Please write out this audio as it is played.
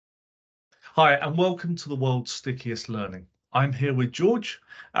Hi, and welcome to the world's stickiest learning. I'm here with George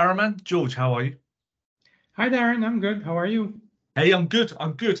Araman. George, how are you? Hi Darren, I'm good. How are you? Hey, I'm good.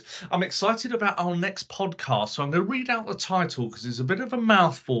 I'm excited about our next podcast. So I'm going to read out the title because it's a bit of a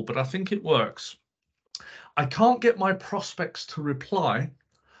mouthful, but I think it works. I can't get my prospects to reply.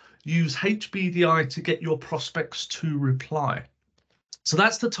 Use HBDI to get your prospects to reply. So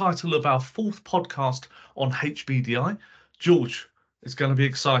that's the title of our fourth podcast on HBDI. George, it's going to be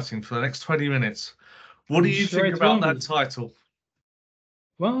exciting for the next 20 minutes. What do I'm you sure think it will about that be. title?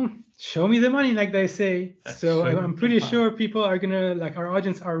 Well, show me the money, like they say. So Show me I'm the pretty money. sure people are gonna, like our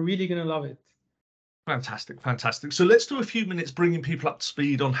audience are really gonna love it. Fantastic. So let's do a few minutes bringing people up to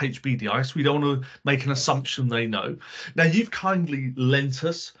speed on HBDI. So we don't want to make an assumption they know. Now, you've kindly lent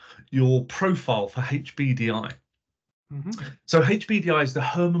us your profile for HBDI. So HBDI is the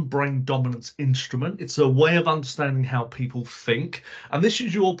Herman brain dominance instrument. It's a way of understanding how people think. And this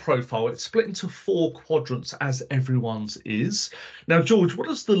is your profile. It's split into 4 quadrants as everyone's is. Now, George, what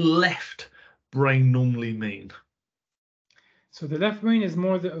does the left brain normally mean? So the left brain is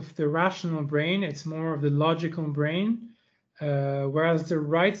more of the rational brain. It's more of the logical brain. Whereas the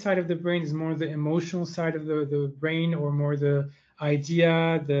right side of the brain is more the emotional side of the brain, or more the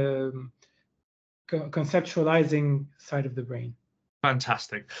idea, the conceptualizing side of the brain.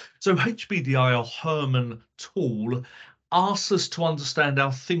 Fantastic. So HBDI, or Herman tool, asks us to understand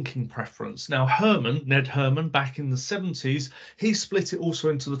our thinking preference. Now, Ned Herman, back in the 70s, he split it also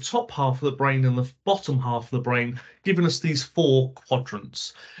into the top half of the brain and the bottom half of the brain, giving us these 4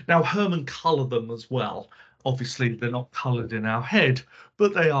 quadrants. Now, Herman coloured them as well. Obviously, they're not coloured in our head,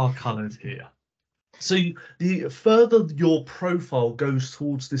 but they are coloured here. So the further your profile goes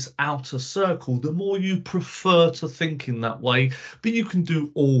towards this outer circle, the more you prefer to think in that way, but you can do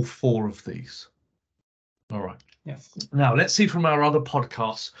all 4 of these. All right. Yes. Now let's see from our other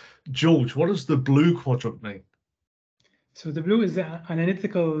podcasts. George, what does the blue quadrant mean? So the blue is the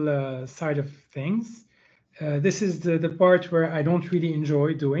analytical side of things. This is the part where I don't really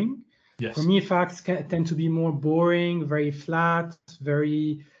enjoy doing. Yes. For me, facts tend to be more boring, very flat,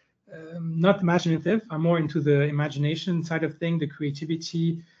 very not imaginative. I'm more into the imagination side of things, the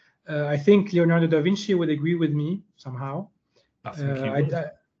creativity. I think Leonardo da Vinci would agree with me somehow. I think he would. I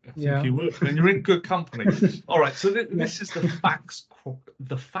think Yeah. you would, and you're in good company. All right, so this Yeah. is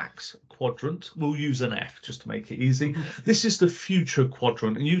the facts quadrant. We'll use an F just to make it easy. This is the future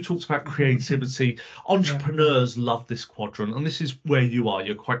quadrant, and you talked about creativity. Entrepreneurs love this quadrant, and this is where you are.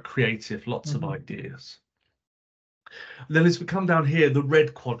 You're quite creative, lots of ideas. Then as we come down here, the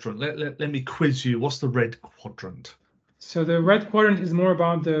red quadrant. Let me quiz you. What's the red quadrant? So the red quadrant is more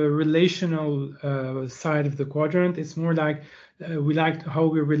about the relational side of the quadrant. It's more like we like how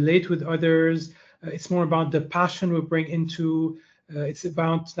we relate with others. It's more about the passion we bring into. It's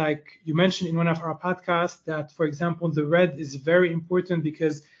about, like you mentioned in one of our podcasts, that, for example, the red is very important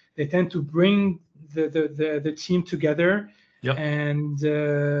because they tend to bring the team together. Yep. And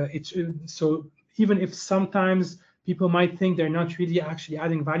it's so even if sometimes people might think they're not really actually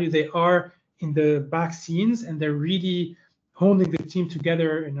adding value, they are in the back scenes, and they're really holding the team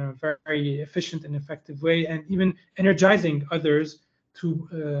together in a very efficient and effective way, and even energizing others to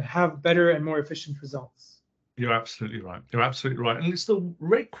have better and more efficient results. You're absolutely right. And it's the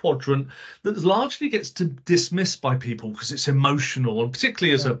red quadrant that largely gets dismissed by people because it's emotional. And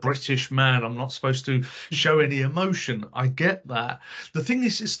particularly as a British man, I'm not supposed to show any emotion. I get that. The thing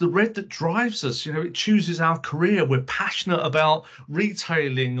is, it's the red that drives us. You know, it chooses our career. We're passionate about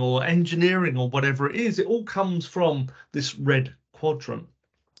retailing or engineering or whatever it is. It all comes from this red quadrant.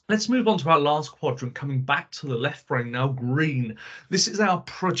 Let's move on to our last quadrant, coming back to the left brain now, green. This is our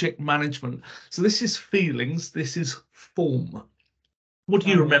project management. So this is feelings, this is form. What do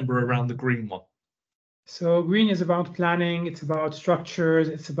you remember around the green one? So green is about planning, it's about structures,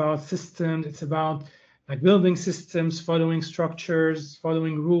 it's about systems, it's about like building systems, following structures,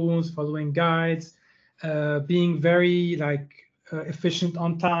 following rules, following guides, being very efficient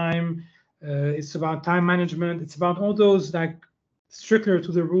on time. It's about time management. It's about all those like stricter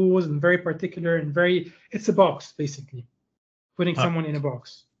to the rules and very particular and it's a box, basically, putting someone in a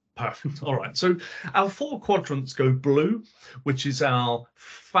box. Perfect. All right. So our 4 quadrants go blue, which is our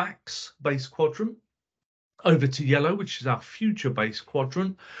facts-based quadrant, over to yellow, which is our future-based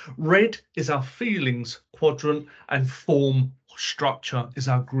quadrant. Red is our feelings quadrant, and form structure is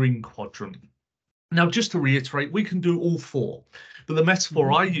our green quadrant. Now, just to reiterate, we can do all 4. But the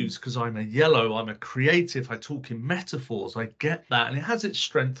metaphor I use, because I'm a yellow, I'm a creative, I talk in metaphors, I get that, and it has its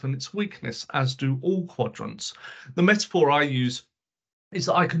strength and its weakness, as do all quadrants. The metaphor I use is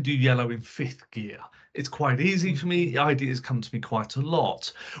that I can do yellow in 5th gear. It's quite easy for me. Ideas come to me quite a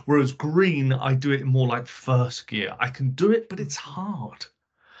lot. Whereas green, I do it in more like first gear. I can do it, but it's hard.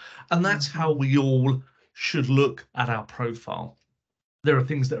 And that's how we all should look at our profile. There are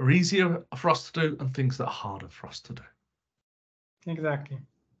things that are easier for us to do and things that are harder for us to do. Exactly.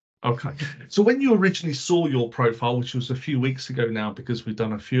 Okay. So when you originally saw your profile, which was a few weeks ago now, because we've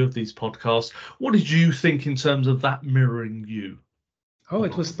done a few of these podcasts, what did you think in terms of that mirroring you? Oh,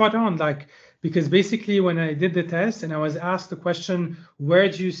 it was spot on. Like, because basically when I did the test and I was asked the question, where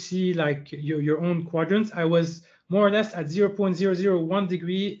do you see like your own quadrants? I was more or less at 0.001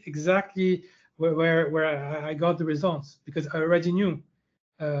 degree exactly where I got the results, because I already knew.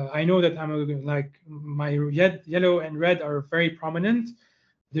 I know that like my yellow and red are very prominent.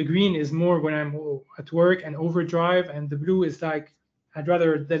 The green is more when I'm at work and overdrive, and the blue is like I'd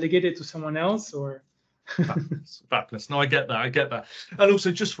rather delegate it to someone else or. Fabulous. No, I get that. I get that. And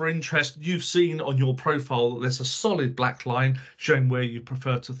also, just for interest, you've seen on your profile that there's a solid black line showing where you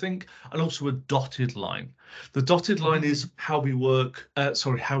prefer to think, and also a dotted line. The dotted line is how we work.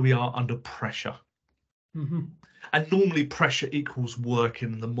 How we are under pressure. And normally pressure equals work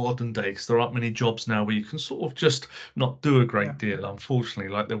in the modern day, because there aren't many jobs now where you can sort of just not do a great deal, unfortunately,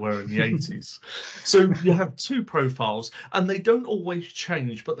 like there were in the 80s. So you have two profiles, and they don't always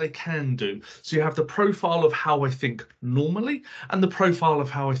change, but they can do. So you have the profile of how I think normally and the profile of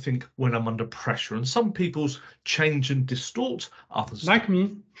how I think when I'm under pressure. And some people's change and distort, others like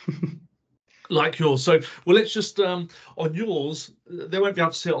me. Like yours. So, well, let's just on yours, they won't be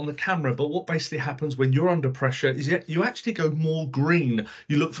able to see it on the camera, but what basically happens when you're under pressure is you actually go more green.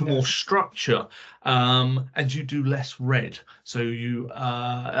 You look for more structure, and you do less red. So you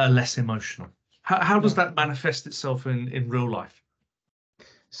are less emotional. How does that manifest itself in real life?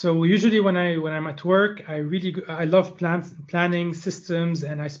 So usually when I'm at work, I love planning systems,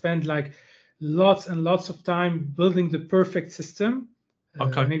 and I spend like lots and lots of time building the perfect system.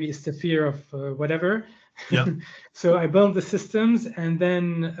 Maybe it's the fear of whatever. Yeah. So I build the systems, and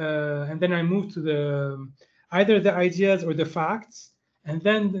then I move to either the ideas or the facts, and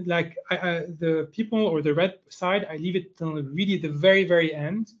then like the people or the red side, I leave it till really the very, very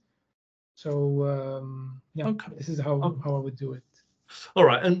end. So this is how I would do it. All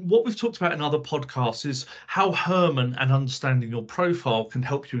right, and what we've talked about in other podcasts is how Herman and understanding your profile can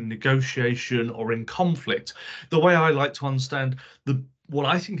help you in negotiation or in conflict. The way I like to understand what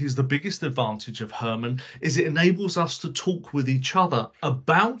I think is the biggest advantage of Herman is it enables us to talk with each other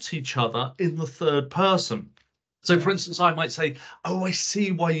about each other in the third person. So, for instance, I might say, oh, I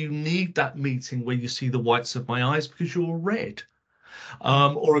see why you need that meeting where you see the whites of my eyes because you're red.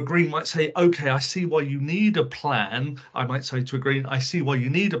 Or a green might say, okay, I see why you need a plan. I might say to a green, I see why you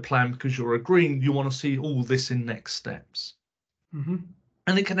need a plan because you're a green. You want to see all this in next steps.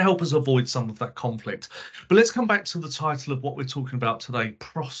 And it can help us avoid some of that conflict. But let's come back to the title of what we're talking about today,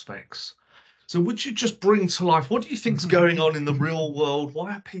 prospects. So would you just bring to life, what do you think's going on in the real world?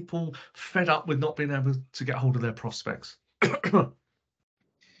 Why are people fed up with not being able to get hold of their prospects?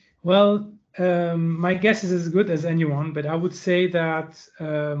 Well, my guess is as good as anyone, but I would say that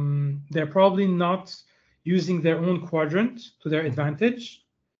they're probably not using their own quadrant to their advantage.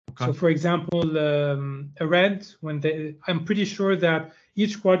 So, for example, a red, I'm pretty sure that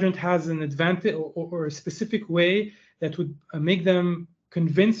each quadrant has an advantage or a specific way that would make them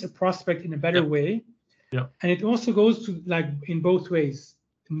convince a prospect in a better way. And it also goes to like in both ways.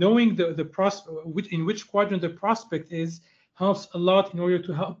 Knowing the prospect, in which quadrant the prospect is, helps a lot in order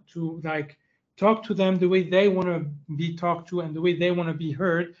to help to like talk to them the way they want to be talked to and the way they want to be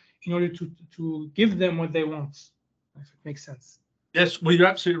heard in order to give them what they want, if it makes sense. Yes, well, you're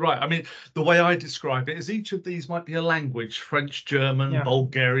absolutely right. I mean, the way I describe it is each of these might be a language, French, German,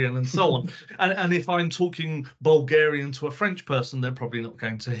 Bulgarian, and so on. And if I'm talking Bulgarian to a French person, they're probably not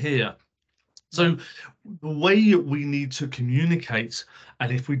going to hear. So the way we need to communicate,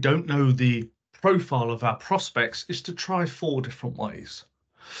 and if we don't know the profile of our prospects, is to try 4 different ways.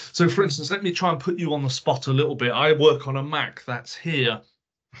 So, for instance, let me try and put you on the spot a little bit. I work on a Mac that's here.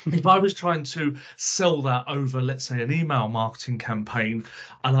 If I was trying to sell that over, let's say, an email marketing campaign,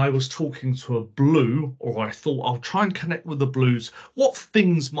 and I was talking to a blue, or I thought I'll try and connect with the blues, what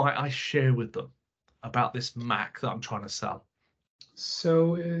things might I share with them about this Mac that I'm trying to sell?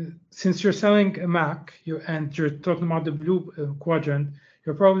 So since you're selling a Mac and you're talking about the blue quadrant,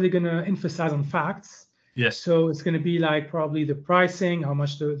 you're probably going to emphasize on facts. Yes. So it's going to be like probably the pricing, how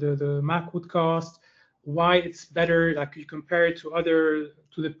much the Mac would cost, why it's better, like you compare it to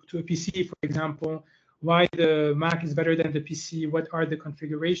a PC, for example, why the Mac is better than the PC, what are the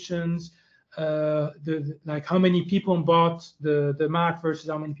configurations, like how many people bought the Mac versus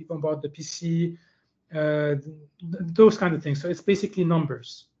how many people bought the PC, those kind of things. So it's basically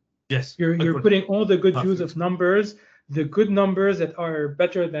numbers. Yes. You're putting all the good use Perfect. of numbers, the good numbers that are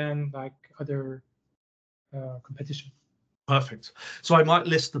better than like other competition. Perfect. So I might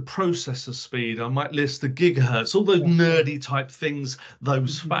list the processor speed, I might list the gigahertz, all those nerdy type things,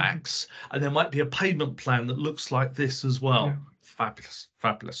 those facts, and there might be a payment plan that looks like this as well. Yeah. Fabulous,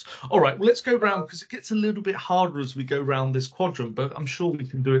 fabulous. All right, well, let's go round because it gets a little bit harder as we go round this quadrant, but I'm sure we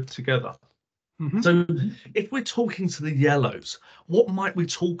can do it together. So if we're talking to the yellows, what might we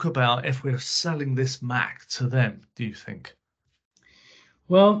talk about if we're selling this Mac to them, do you think?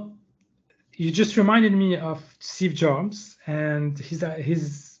 Well, you just reminded me of Steve Jobs and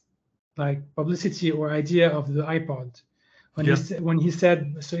his like publicity or idea of the iPod when he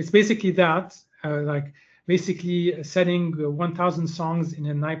said, so it's basically that like basically setting 1,000 songs in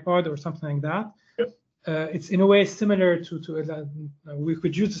an iPod or something like that. It's in a way similar to we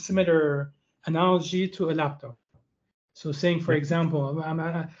could use a similar analogy to a laptop. So saying, for example,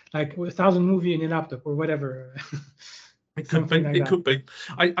 like 1,000 movie in a laptop or whatever. It could be. It could be.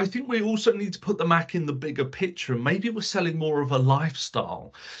 I think we also need to put the Mac in the bigger picture. Maybe we're selling more of a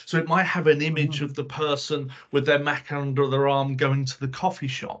lifestyle. So it might have an image of the person with their Mac under their arm going to the coffee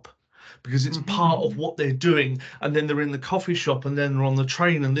shop because it's part of what they're doing. And then they're in the coffee shop and then they're on the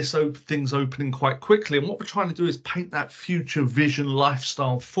train and this thing's opening quite quickly. And what we're trying to do is paint that future vision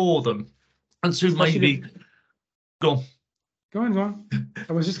lifestyle for them. And so maybe... Go on. Go on.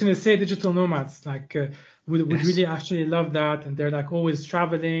 I was just going to say digital nomads, like... would really actually love that, and they're like always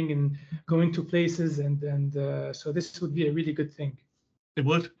traveling and going to places, and so this would be a really good thing. It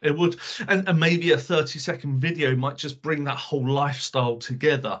would, and maybe a 30-second video might just bring that whole lifestyle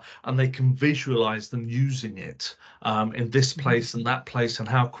together, and they can visualize them using it in this place and that place, and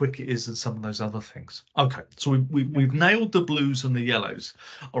how quick it is, and some of those other things. Okay, so we've nailed the blues and the yellows.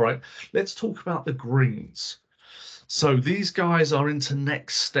 All right, let's talk about the greens. So these guys are into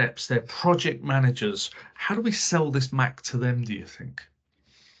next steps. They're project managers. How do we sell this Mac to them, do you think?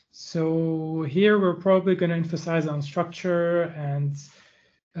 So here we're probably going to emphasize on structure, and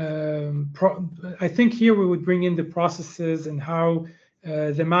I think here we would bring in the processes and how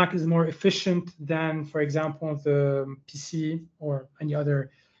the Mac is more efficient than, for example, the PC or any other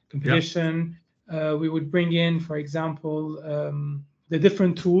competition. We would bring in, for example, the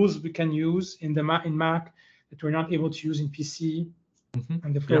different tools we can use in Mac that we're not able to use in PC,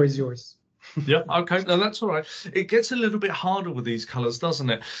 and the floor is yours. Yeah, okay, no, that's all right. It gets a little bit harder with these colors, doesn't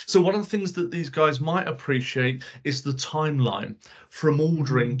it? So one of the things that these guys might appreciate is the timeline from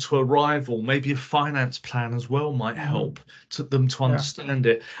ordering to arrival. Maybe a finance plan as well might help them to understand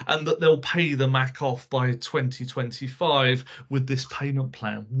it, and that they'll pay the Mac off by 2025 with this payment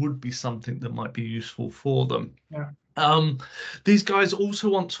plan would be something that might be useful for them. These guys also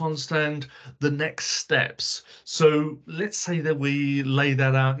want to understand the next steps. So let's say that we lay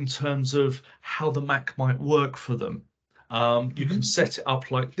that out in terms of how the Mac might work for them. You can set it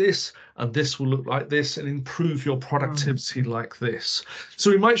up like this, and this will look like this, and improve your productivity like this.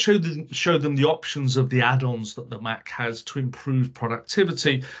 So we might show them the options of the add-ons that the Mac has to improve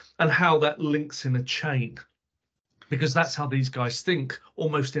productivity and how that links in a chain, because that's how these guys think,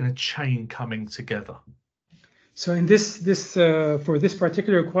 almost in a chain coming together. So in this for this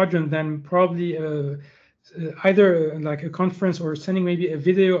particular quadrant, then probably either like a conference or sending maybe a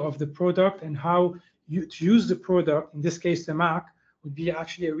video of the product and how to use the product, in this case the Mac, would be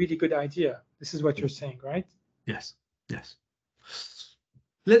actually a really good idea. This is what you're saying, right? Yes.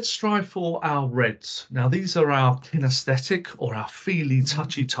 Let's strive for our reds. Now, these are our kinesthetic or our feely,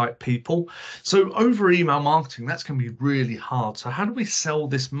 touchy type people. So over email marketing, that's going to be really hard. So how do we sell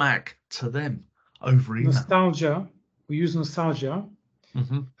this Mac to them? Over email. Nostalgia. We use nostalgia.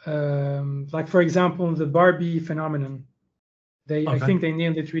 Like, for example, the Barbie phenomenon. I think they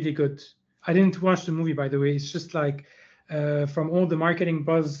nailed it really good. I didn't watch the movie, by the way. It's just like from all the marketing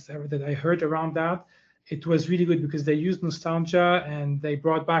buzz that I heard around that, it was really good because they used nostalgia and they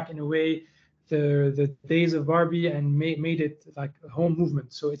brought back in a way the days of Barbie and made it like a whole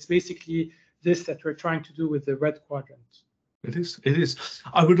movement. So it's basically this that we're trying to do with the red quadrant. It is.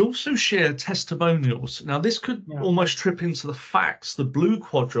 I would also share testimonials. Now, this could almost trip into the facts, the blue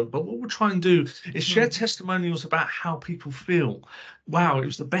quadrant, but what we'll try and do is share testimonials about how people feel. Wow, it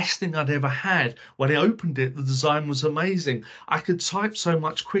was the best thing I'd ever had. When I opened it, the design was amazing. I could type so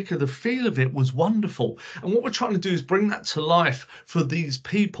much quicker. The feel of it was wonderful. And what we're trying to do is bring that to life for these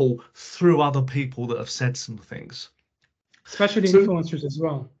people through other people that have said some things. Especially influencers as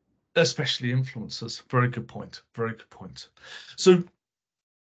well. Especially influencers. Very good point. So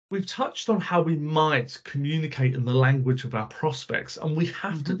we've touched on how we might communicate in the language of our prospects, and we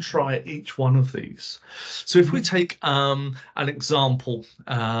have to try each one of these. So if we take an example,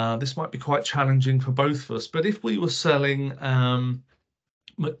 this might be quite challenging for both of us, but if we were selling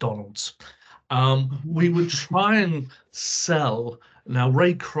McDonald's, we would try and sell. Now,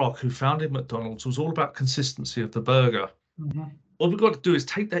 Ray Kroc, who founded McDonald's, was all about consistency of the burger. What we've got to do is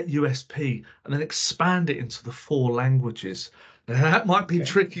take that USP and then expand it into the 4 languages. Now, that might be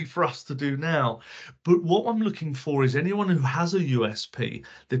tricky for us to do now, but what I'm looking for is anyone who has a USP,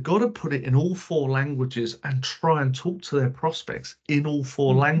 they've got to put it in all 4 languages and try and talk to their prospects in all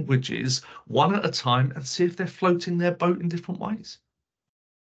 4 languages, one at a time, and see if they're floating their boat in different ways.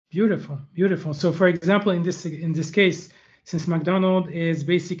 Beautiful, beautiful. So, for example, in this case, since McDonald's is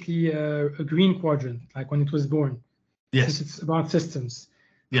basically a green quadrant, like when it was born, yes, since it's about systems,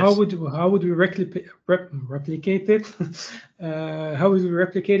 yes. how would we replicate it? How would we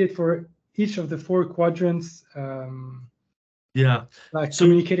replicate it for each of the 4 quadrants? Like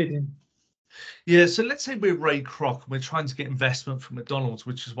communicated in. Yeah, so let's say we're Ray Kroc and we're trying to get investment from McDonald's,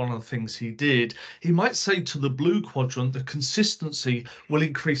 which is one of the things he did. He might say to the blue quadrant, the consistency will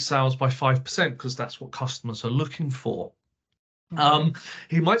increase sales by 5% because that's what customers are looking for.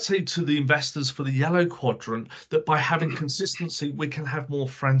 He might say to the investors for the yellow quadrant that by having consistency, we can have more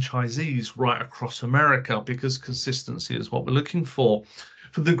franchisees right across America because consistency is what we're looking for.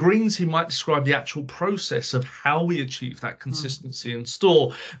 For the greens, he might describe the actual process of how we achieve that consistency in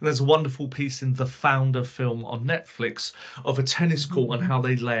store. And there's a wonderful piece in the Founder film on Netflix of a tennis court and how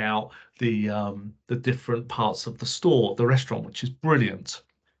they lay out the different parts of the store, the restaurant, which is brilliant.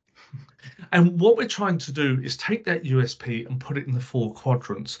 And what we're trying to do is take that USP and put it in the 4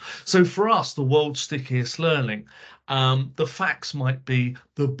 quadrants. So for us, the world's stickiest learning, the facts might be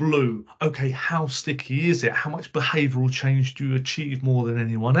the blue. Okay, how sticky is it? How much behavioral change do you achieve more than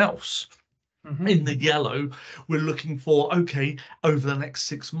anyone else? In the yellow, we're looking for, okay, over the next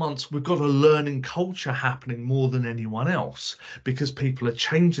 6 months, we've got a learning culture happening more than anyone else because people are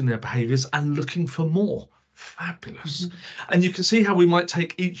changing their behaviors and looking for more. Fabulous. And you can see how we might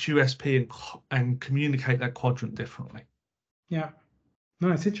take each USP and communicate that quadrant differently. Yeah,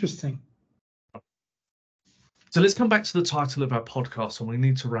 no, it's interesting. So let's come back to the title of our podcast, and we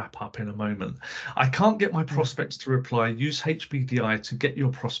need to wrap up in a moment. I can't get my prospects to reply. Use HBDI to get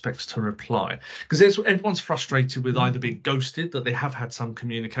your prospects to reply, because everyone's frustrated with either being ghosted, that they have had some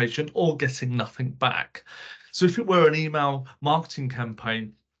communication, or getting nothing back. So if it were an email marketing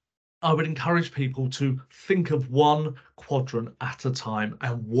campaign, I would encourage people to think of 1 quadrant at a time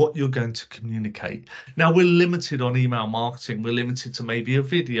and what you're going to communicate. Now, we're limited on email marketing. We're limited to maybe a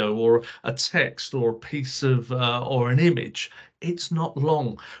video or a text or a piece of or an image. It's not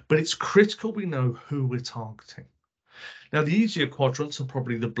long, but it's critical we know who we're targeting. Now, the easier quadrants are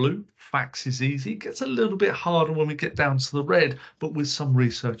probably the blue. Facts is easy. It gets a little bit harder when we get down to the red, but with some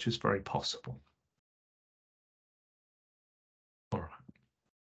research is very possible. All right.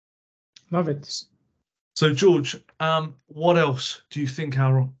 Love it. So, George, what else do you think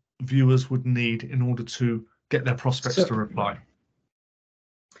our viewers would need in order to get their prospects to reply?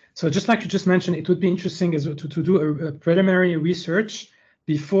 So, just like you just mentioned, it would be interesting to do a preliminary research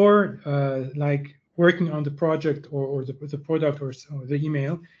before, like working on the project or the product or the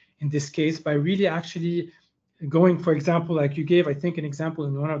email. In this case, by really actually going, for example, like you gave, I think, an example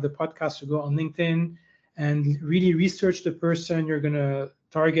in one of the podcasts, to go on LinkedIn and really research the person you're going to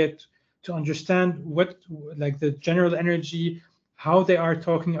target, to understand what, like, the general energy, how they are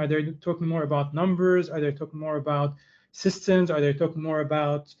talking. Are they talking more about numbers? Are they talking more about systems? Are they talking more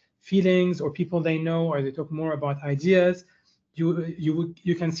about feelings or people they know? Are they talking more about ideas? You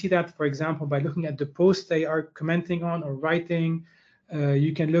can see that, for example, by looking at the posts they are commenting on or writing.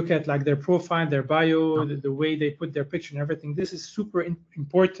 You can look at like their profile, their bio, the way they put their picture and everything. This is super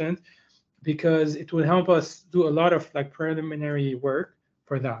important because it will help us do a lot of like preliminary work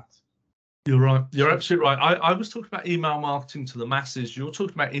for that. You're right. You're absolutely right. I was talking about email marketing to the masses. You're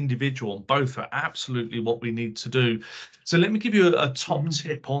talking about individual, and both are absolutely what we need to do. So let me give you a top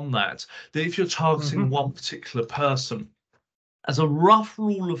tip on that. That if you're targeting one particular person, as a rough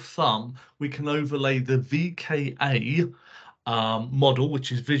rule of thumb, we can overlay the VKA model,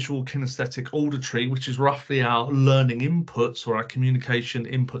 which is visual, kinesthetic, auditory, which is roughly our learning inputs or our communication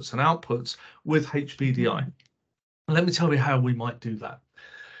inputs and outputs, with HBDI. And let me tell you how we might do that.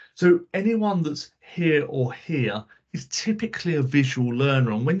 So anyone that's here or here is typically a visual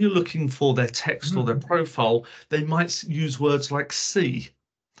learner. And when you're looking for their text or their profile, they might use words like see,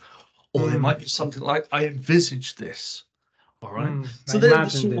 or they might use something like, I envisage this. All right. I So they're the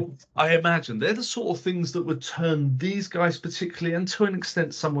imagined sort it. of, I imagine they're the sort of things that would turn these guys particularly, and to an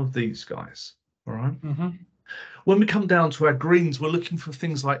extent, some of these guys. All right. When we come down to our greens, we're looking for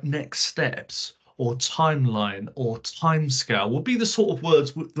things like next steps or timeline or timescale would be the sort of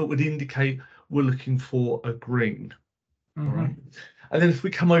words that would indicate we're looking for a green. All right. And then if we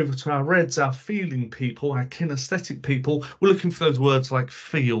come over to our reds, our feeling people, our kinesthetic people, we're looking for those words like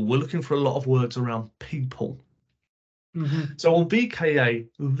feel. We're looking for a lot of words around people. So on VKA,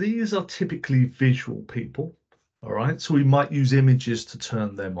 these are typically visual people. All right. So we might use images to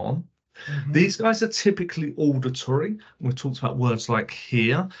turn them on. These guys are typically auditory. We've talked about words like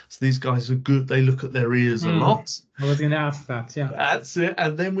hear. So these guys are good. They look at their ears a lot. I was going to ask that. Yeah. That's it.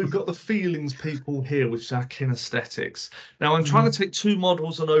 And then we've got the feelings people here, which is our kinesthetics. Now, I'm trying to take two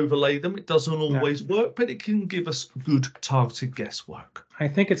models and overlay them. It doesn't always work, but it can give us good targeted guesswork. I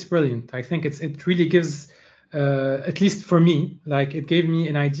think it's brilliant. I think it really gives, at least for me, like it gave me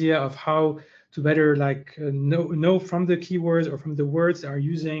an idea of how to better like know from the keywords or from the words they are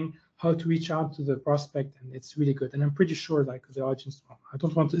using, how to reach out to the prospect, and it's really good. And I'm pretty sure like the audience, I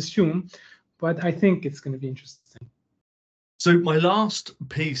don't want to assume, but I think it's going to be interesting. So my last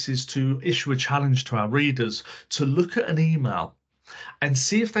piece is to issue a challenge to our readers to look at an email and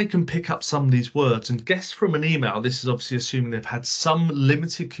see if they can pick up some of these words and guess from an email. This is obviously assuming they've had some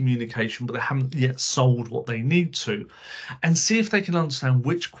limited communication, but they haven't yet sold what they need to, and see if they can understand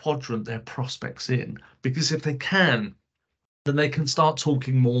which quadrant their prospect's in. Because if they can, then they can start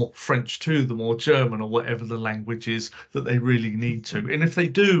talking more French to them or German or whatever the language is that they really need to. And if they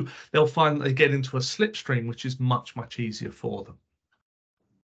do, they'll find that they get into a slipstream, which is much, much easier for them.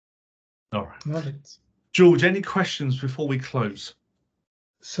 All right. Love it. George, any questions before we close?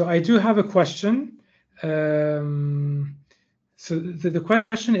 So I do have a question. So the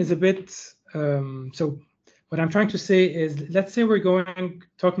question is a bit, so what I'm trying to say is, let's say we're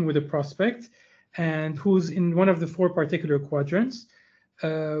talking with a prospect and who's in one of the four particular quadrants.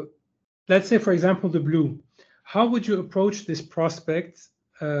 Let's say, for example, the blue. How would you approach this prospect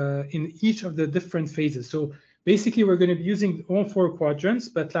in each of the different phases? So basically, we're going to be using all four quadrants,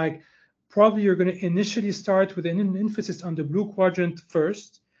 but like probably you're going to initially start with an emphasis on the blue quadrant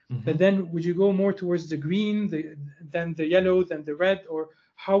first, but then would you go more towards the green, then the yellow, then the red, or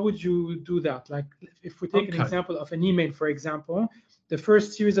how would you do that? Like if we take an example of an email, for example, the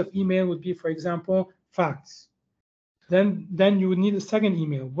first series of email would be, for example, facts. Then you would need a second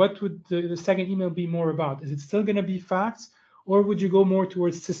email. What would the second email be more about? Is it still going to be facts, or would you go more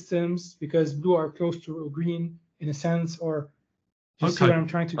towards systems because blue are close to green in a sense, or do you see what I'm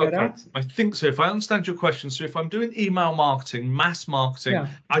trying to get at? I think so. If I understand your question, so if I'm doing email marketing, mass marketing,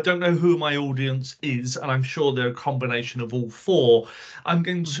 I don't know who my audience is, and I'm sure they're a combination of all four. I'm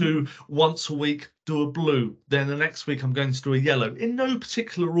going to once a week do a blue, then the next week I'm going to do a yellow in no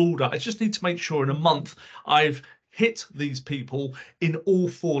particular order. I just need to make sure in a month I've hit these people in all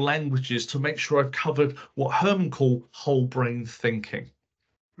four languages to make sure I've covered what Herman called whole brain thinking.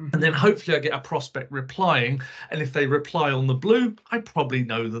 And then hopefully I get a prospect replying. And if they reply on the blue, I probably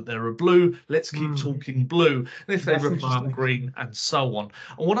know that they're a blue. Let's keep talking blue. And if they reply on green, and so on.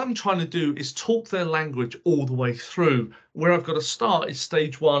 And what I'm trying to do is talk their language all the way through. Where I've got to start is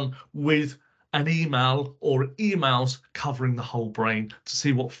stage one with an email or emails covering the whole brain to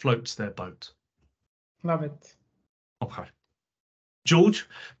see what floats their boat. Love it. Okay. George,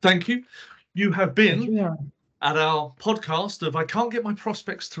 thank you. You have been at our podcast of I can't get my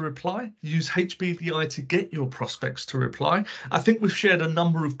prospects to reply. Use HBDI to get your prospects to reply. I think we've shared a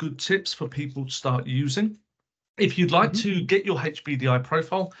number of good tips for people to start using. If you'd like to get your HBDI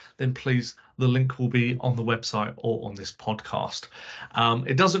profile, then please, the link will be on the website or on this podcast.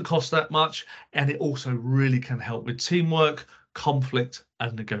 It doesn't cost that much, and it also really can help with teamwork, conflict,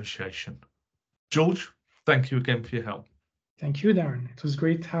 and negotiation. George, thank you again for your help. Thank you, Darren. It was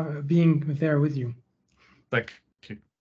great being there with you. Thank you.